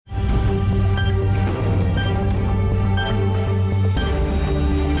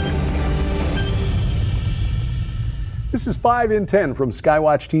This is 5 in 10 from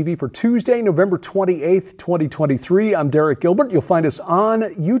Skywatch TV for Tuesday, November 28th, 2023. I'm Derek Gilbert. You'll find us on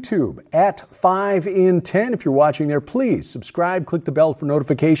YouTube at 5 in 10. If you're watching there, please subscribe, click the bell for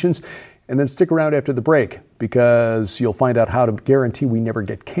notifications, and then stick around after the break because you'll find out how to guarantee we never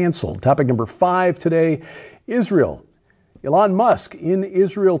get canceled. Topic number 5 today, Israel. Elon Musk in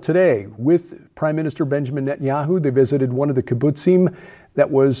Israel today with Prime Minister Benjamin Netanyahu. They visited one of the kibbutzim that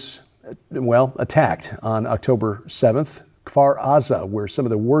was attacked on October 7th, Kfar Aza, where some of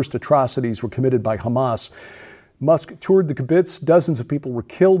the worst atrocities were committed by Hamas. Musk toured the kibbutz. Dozens of people were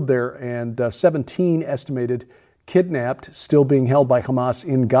killed there, and 17 estimated kidnapped, still being held by Hamas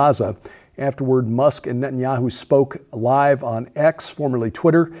in Gaza. Afterward, Musk and Netanyahu spoke live on X, formerly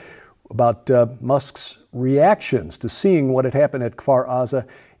Twitter, about Musk's reactions to seeing what had happened at Kfar Aza.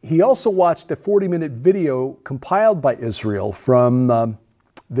 He also watched a 40-minute video compiled by Israel from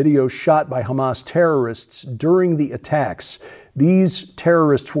videos shot by Hamas terrorists during the attacks. These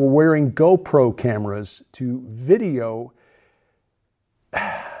terrorists were wearing GoPro cameras to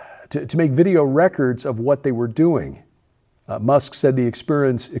make video records of what they were doing. Musk said the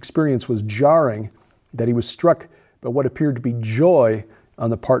experience was jarring, that he was struck by what appeared to be joy on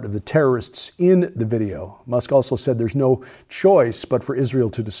the part of the terrorists in the video. Musk also said there's no choice but for Israel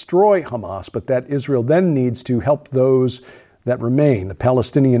to destroy Hamas, but that Israel then needs to help those that remain, the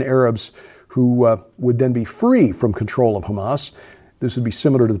Palestinian Arabs who would then be free from control of Hamas. This would be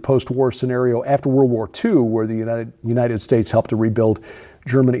similar to the post-war scenario after World War II, where the United States helped to rebuild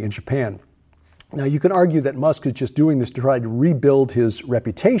Germany and Japan. Now, you can argue that Musk is just doing this to try to rebuild his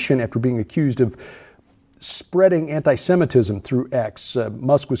reputation after being accused of spreading anti-Semitism through X.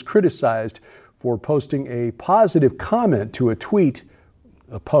 Musk was criticized for posting a positive comment to a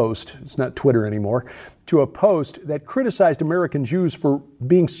post, it's not Twitter anymore, to a post that criticized American Jews for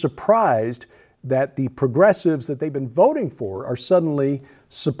being surprised that the progressives that they've been voting for are suddenly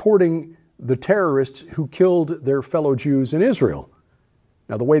supporting the terrorists who killed their fellow Jews in Israel.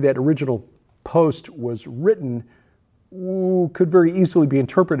 Now, the way that original post was written could very easily be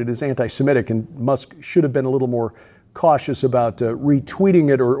interpreted as anti-Semitic, and Musk should have been a little more cautious about retweeting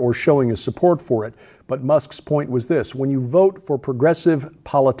it or showing his support for it. But Musk's point was this: when you vote for progressive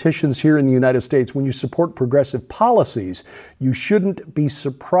politicians here in the United States, when you support progressive policies, you shouldn't be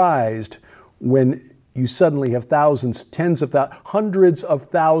surprised when you suddenly have thousands, hundreds of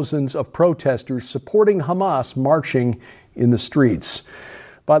thousands of protesters supporting Hamas marching in the streets.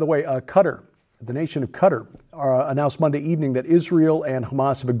 By the way, Qatar, the nation of Qatar, announced Monday evening that Israel and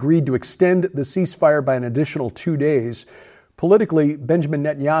Hamas have agreed to extend the ceasefire by an additional 2 days. Politically, Benjamin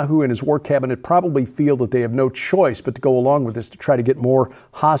Netanyahu and his war cabinet probably feel that they have no choice but to go along with this to try to get more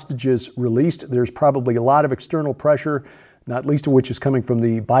hostages released. There's probably a lot of external pressure, not least of which is coming from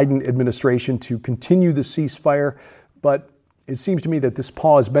the Biden administration, to continue the ceasefire. But it seems to me that this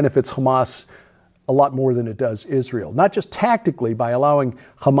pause benefits Hamas a lot more than it does Israel. Not just tactically by allowing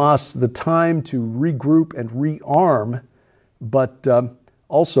Hamas the time to regroup and rearm, but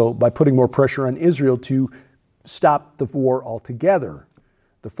also by putting more pressure on Israel to stop the war altogether.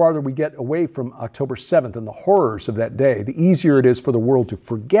 The farther we get away from October 7th and the horrors of that day, the easier it is for the world to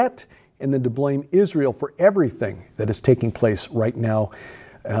forget and then to blame Israel for everything that is taking place right now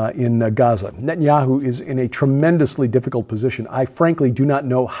in Gaza. Netanyahu is in a tremendously difficult position. I frankly do not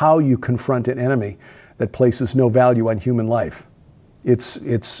know how you confront an enemy that places no value on human life. It's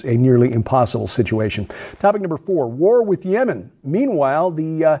a nearly impossible situation. Topic number 4, war with Yemen. Meanwhile,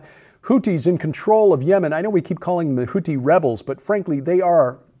 the Houthis in control of Yemen, I know we keep calling them the Houthi rebels, but frankly, they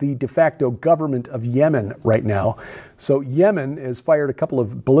are the de facto government of Yemen right now. So Yemen has fired a couple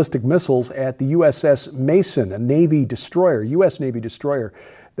of ballistic missiles at the USS Mason, a U.S. Navy destroyer,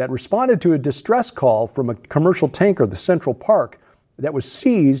 that responded to a distress call from a commercial tanker, the Central Park, that was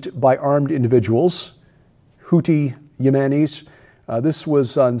seized by armed individuals, Houthi Yemenis. This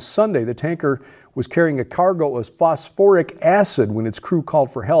was on Sunday. The tanker was carrying a cargo of phosphoric acid when its crew called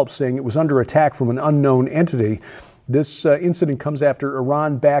for help, saying it was under attack from an unknown entity. This incident comes after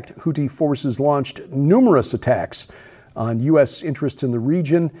Iran-backed Houthi forces launched numerous attacks on U.S. interests in the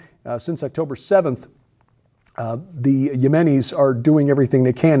region. Since October 7th, the Yemenis are doing everything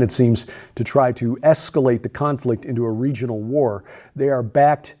they can, it seems, to try to escalate the conflict into a regional war. They are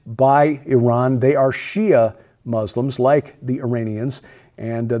backed by Iran. They are Shia Muslims, like the Iranians,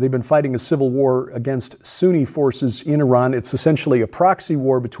 and they've been fighting a civil war against Sunni forces in Iran. It's essentially a proxy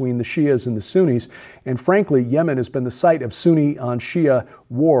war between the Shias and the Sunnis, and frankly, Yemen has been the site of Sunni on Shia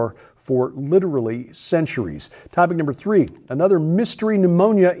war for literally centuries. Topic number 3, another mystery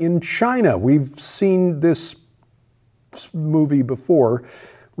pneumonia in China. We've seen this movie before.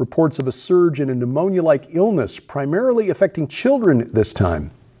 reports of a surge in a pneumonia-like illness, primarily affecting children this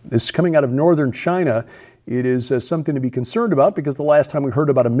time. This is coming out of northern China. It is something to be concerned about because the last time we heard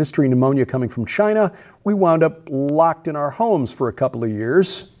about a mystery pneumonia coming from China, we wound up locked in our homes for a couple of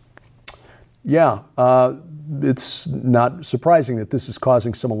years. Yeah, it's not surprising that this is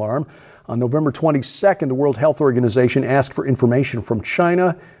causing some alarm. On November 22nd, the World Health Organization asked for information from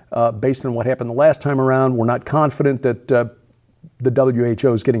China. Based on what happened the last time around, we're not confident that the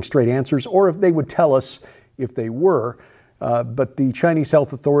WHO is getting straight answers, or if they would tell us if they were. But the Chinese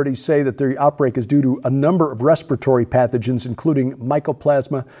health authorities say that the outbreak is due to a number of respiratory pathogens, including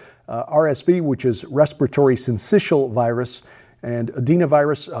Mycoplasma, RSV, which is respiratory syncytial virus, and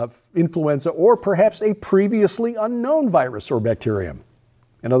adenovirus, influenza, or perhaps a previously unknown virus or bacterium.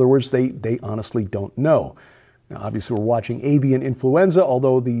 In other words, they honestly don't know. Now, obviously, we're watching avian influenza,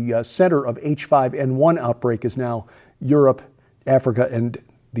 although the center of H5N1 outbreak is now Europe, Africa, and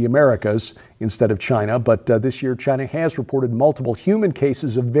the Americas instead of China. But this year, China has reported multiple human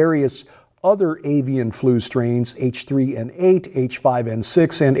cases of various other avian flu strains, H3N8,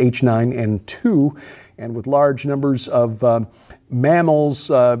 H5N6, and H9N2. And with large numbers of mammals,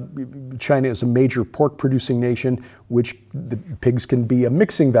 China is a major pork-producing nation, which the pigs can be a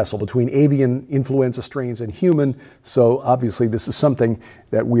mixing vessel between avian influenza strains and human. So obviously this is something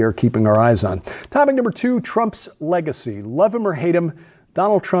that we are keeping our eyes on. Topic number 2, Trump's legacy. Love him or hate him,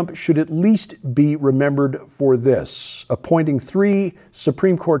 Donald Trump should at least be remembered for this: appointing 3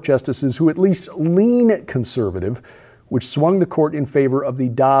 Supreme Court justices who at least lean conservative, which swung the court in favor of the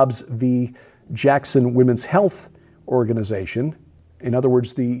Dobbs v. Jackson Women's Health Organization. In other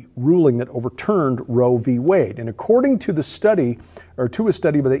words, the ruling that overturned Roe v. Wade. And according to a study by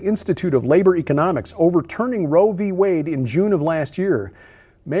the Institute of Labor Economics, overturning Roe v. Wade in June of last year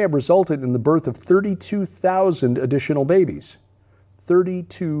may have resulted in the birth of 32,000 additional babies.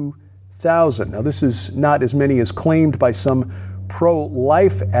 32,000. Now, this is not as many as claimed by some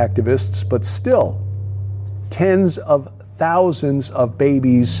pro-life activists, but still, tens of thousands of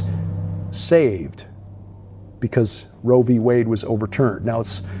babies saved because Roe v. Wade was overturned. Now,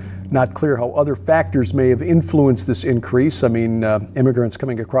 it's not clear how other factors may have influenced this increase. I mean, immigrants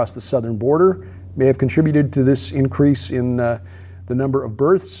coming across the southern border may have contributed to this increase in the number of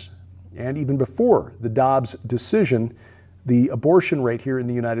births. And even before the Dobbs decision, the abortion rate here in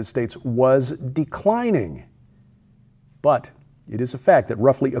the United States was declining. But it is a fact that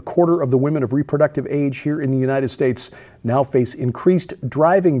roughly a quarter of the women of reproductive age here in the United States now face increased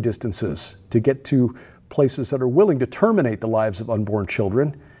driving distances to get to places that are willing to terminate the lives of unborn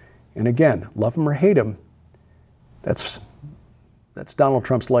children. And again, love him or hate him, that's Donald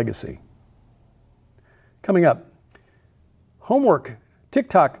Trump's legacy. Coming up, homework,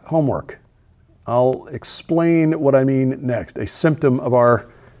 TikTok homework. I'll explain what I mean next, a symptom of our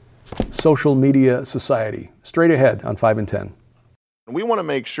social media society. Straight ahead on 5 and 10. We want to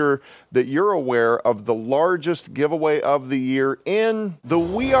make sure that you're aware of the largest giveaway of the year in the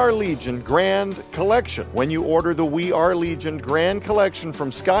We Are Legion Grand Collection. When you order the We Are Legion Grand Collection from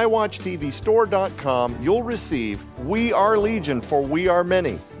SkywatchTVStore.com, you'll receive We Are Legion for We Are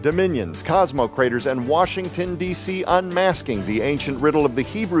Many, Dominions, Cosmo Craters, and Washington, D.C. Unmasking the Ancient Riddle of the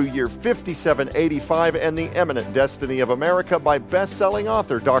Hebrew Year 5785 and the Eminent Destiny of America by best-selling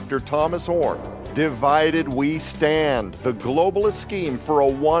author Dr. Thomas Horn. Divided We Stand, the globalist scheme for a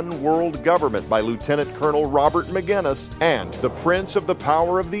one-world government by Lieutenant Colonel Robert McGinnis, and The Prince of the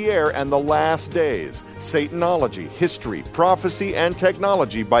Power of the Air and the Last Days, Satanology, History, Prophecy, and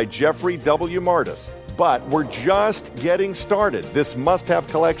Technology by Jeffrey W. Martis. But we're just getting started. This must-have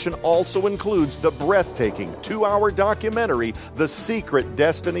collection also includes the breathtaking 2-hour documentary, The Secret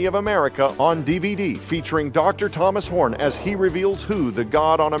Destiny of America, on DVD, featuring Dr. Thomas Horn as he reveals who the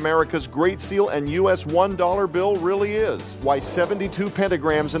God on America's Great Seal and U.S. $1 bill really is, why 72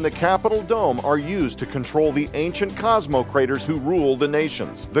 pentagrams in the Capitol Dome are used to control the ancient Cosmo Craters who rule the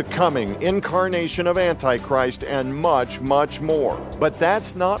nations, the coming incarnation of Antichrist, and much, much more. But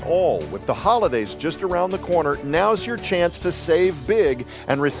that's not all. With the holidays just around the corner, now's your chance to save big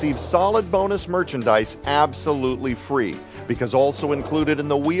and receive solid bonus merchandise absolutely free. Because also included in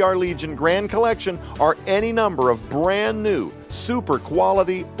the We Are Legion Grand Collection are any number of brand new, super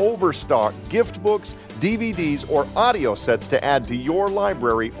quality, overstock gift books, DVDs, or audio sets to add to your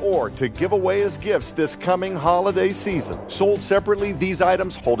library or to give away as gifts this coming holiday season. Sold separately, these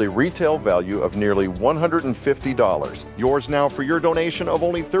items hold a retail value of nearly $150. Yours now for your donation of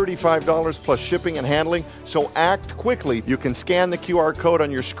only $35 plus shipping and handling, so act quickly. You can scan the QR code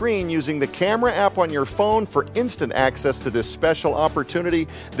on your screen using the camera app on your phone for instant access to this special opportunity.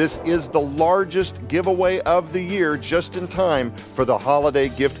 This is the largest giveaway of the year, just in time for the holiday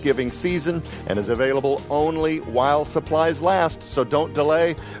gift-giving season, and is available only while supplies last, so don't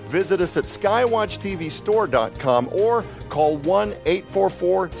delay. Visit us at skywatchtvstore.com or call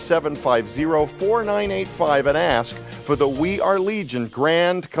 1-844-750-4985 and ask for the We Are Legion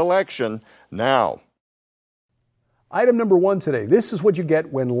Grand Collection now. Item number 1 today. This is what you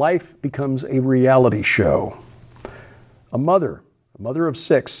get when life becomes a reality show. A mother of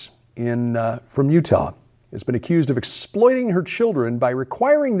 6 from Utah, has been accused of exploiting her children by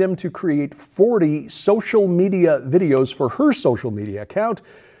requiring them to create 40 social media videos for her social media account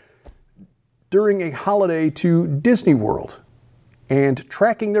during a holiday to Disney World and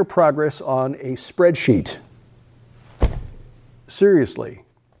tracking their progress on a spreadsheet. Seriously.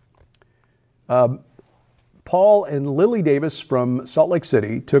 Paul and Lily Davis from Salt Lake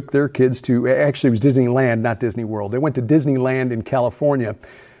City took their kids to, actually it was Disneyland, not Disney World. They went to Disneyland in California.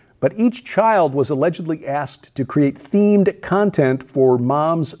 But each child was allegedly asked to create themed content for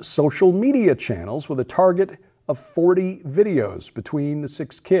mom's social media channels with a target of 40 videos between the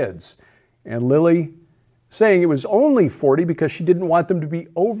 6 kids. And Lily saying it was only 40 because she didn't want them to be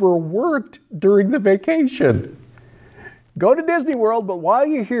overworked during the vacation. Go to Disney World, but while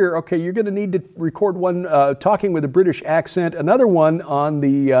you're here, okay, you're going to need to record one talking with a British accent, another one on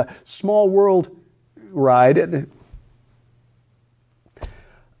the Small World ride.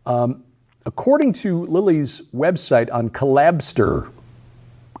 According to Lily's website on Collabster,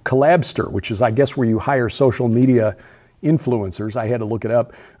 which is, I guess, where you hire social media influencers, I had to look it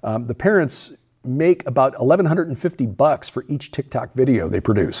up, the parents make about $1,150 for each TikTok video they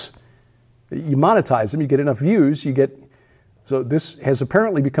produce. You monetize them, you get enough views, so this has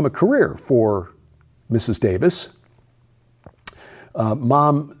apparently become a career for Mrs. Davis.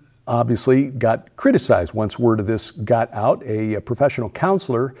 Mom obviously got criticized once word of this got out. A professional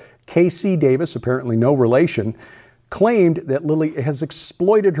counselor, K.C. Davis, apparently no relation, claimed that Lily has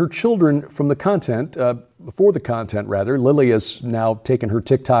exploited her children for the content. Lily has now taken her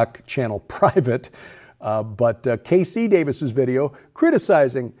TikTok channel private, but K.C. Davis's video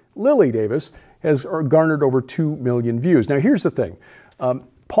criticizing Lily Davis has garnered over 2 million views. Now here's the thing.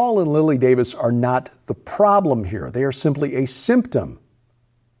 Paul and Lily Davis are not the problem here. They are simply a symptom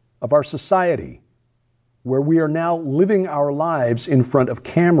of our society, where we are now living our lives in front of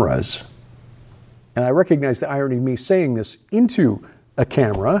cameras. And I recognize the irony of me saying this into a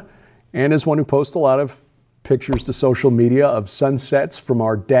camera, and as one who posts a lot of pictures to social media of sunsets from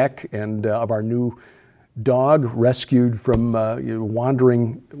our deck and of our new dog rescued from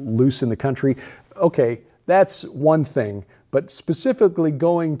wandering loose in the country. Okay, that's one thing, but specifically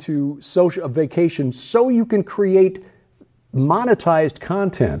going to a vacation so you can create monetized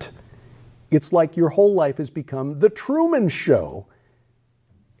content, it's like your whole life has become the Truman Show.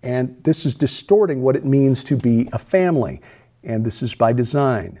 And this is distorting what it means to be a family. And this is by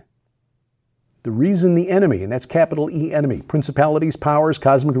design. The reason the enemy, and that's capital E enemy, principalities, powers,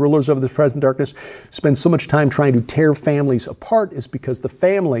 cosmic rulers over the present darkness, spend so much time trying to tear families apart is because the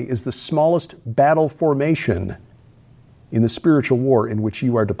family is the smallest battle formation in the spiritual war in which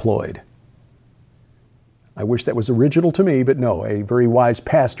you are deployed. I wish that was original to me, but no, a very wise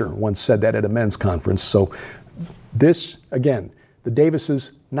pastor once said that at a men's conference. So this, again, the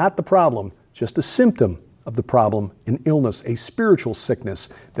Davises, not the problem, just a symptom of the problem, an illness, a spiritual sickness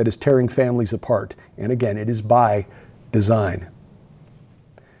that is tearing families apart. And again, it is by design.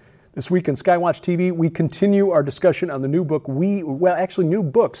 This week on Skywatch TV, we continue our discussion on the new book, new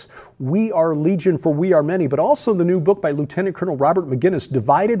books, We Are Legion for We Are Many, but also the new book by Lieutenant Colonel Robert McGinnis,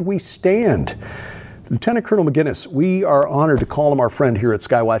 Divided We Stand. Lieutenant Colonel McGinnis, we are honored to call him our friend here at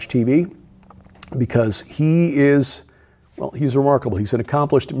Skywatch TV because he's remarkable. He's an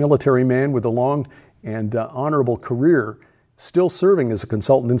accomplished military man with a long and honorable career, still serving as a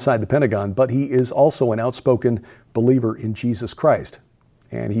consultant inside the Pentagon, but he is also an outspoken believer in Jesus Christ.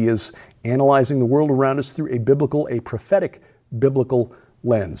 And he is analyzing the world around us through a prophetic biblical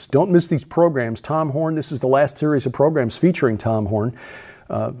lens. Don't miss these programs. Tom Horn, this is the last series of programs featuring Tom Horn.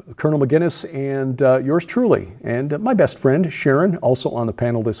 Colonel McGinnis and yours truly, and my best friend, Sharon, also on the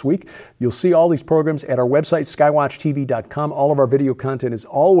panel this week. You'll see all these programs at our website, skywatchtv.com. All of our video content is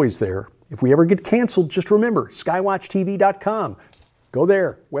always there. If we ever get canceled, just remember, skywatchtv.com. Go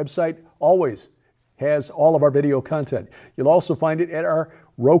there, website, always has all of our video content. You'll also find it at our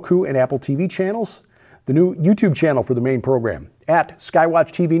Roku and Apple TV channels, the new YouTube channel for the main program, at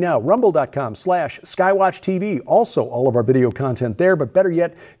Skywatch TV Now, rumble.com/SkywatchTV. Also, all of our video content there, but better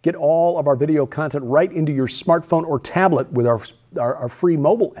yet, get all of our video content right into your smartphone or tablet with our free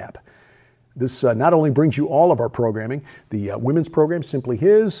mobile app. This not only brings you all of our programming, the women's program, Simply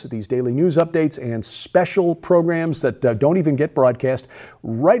His, these daily news updates, and special programs that don't even get broadcast,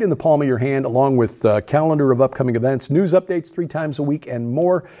 right in the palm of your hand, along with a calendar of upcoming events, news updates 3 times a week, and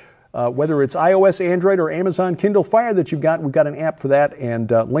more. Whether it's iOS, Android, or Amazon Kindle Fire that we've got an app for that,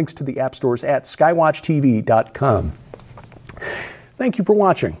 and links to the app stores at skywatchtv.com. Thank you for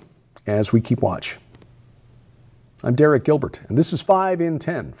watching as we keep watch. I'm Derek Gilbert, and this is 5 in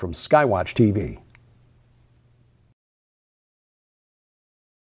 10 from Skywatch TV.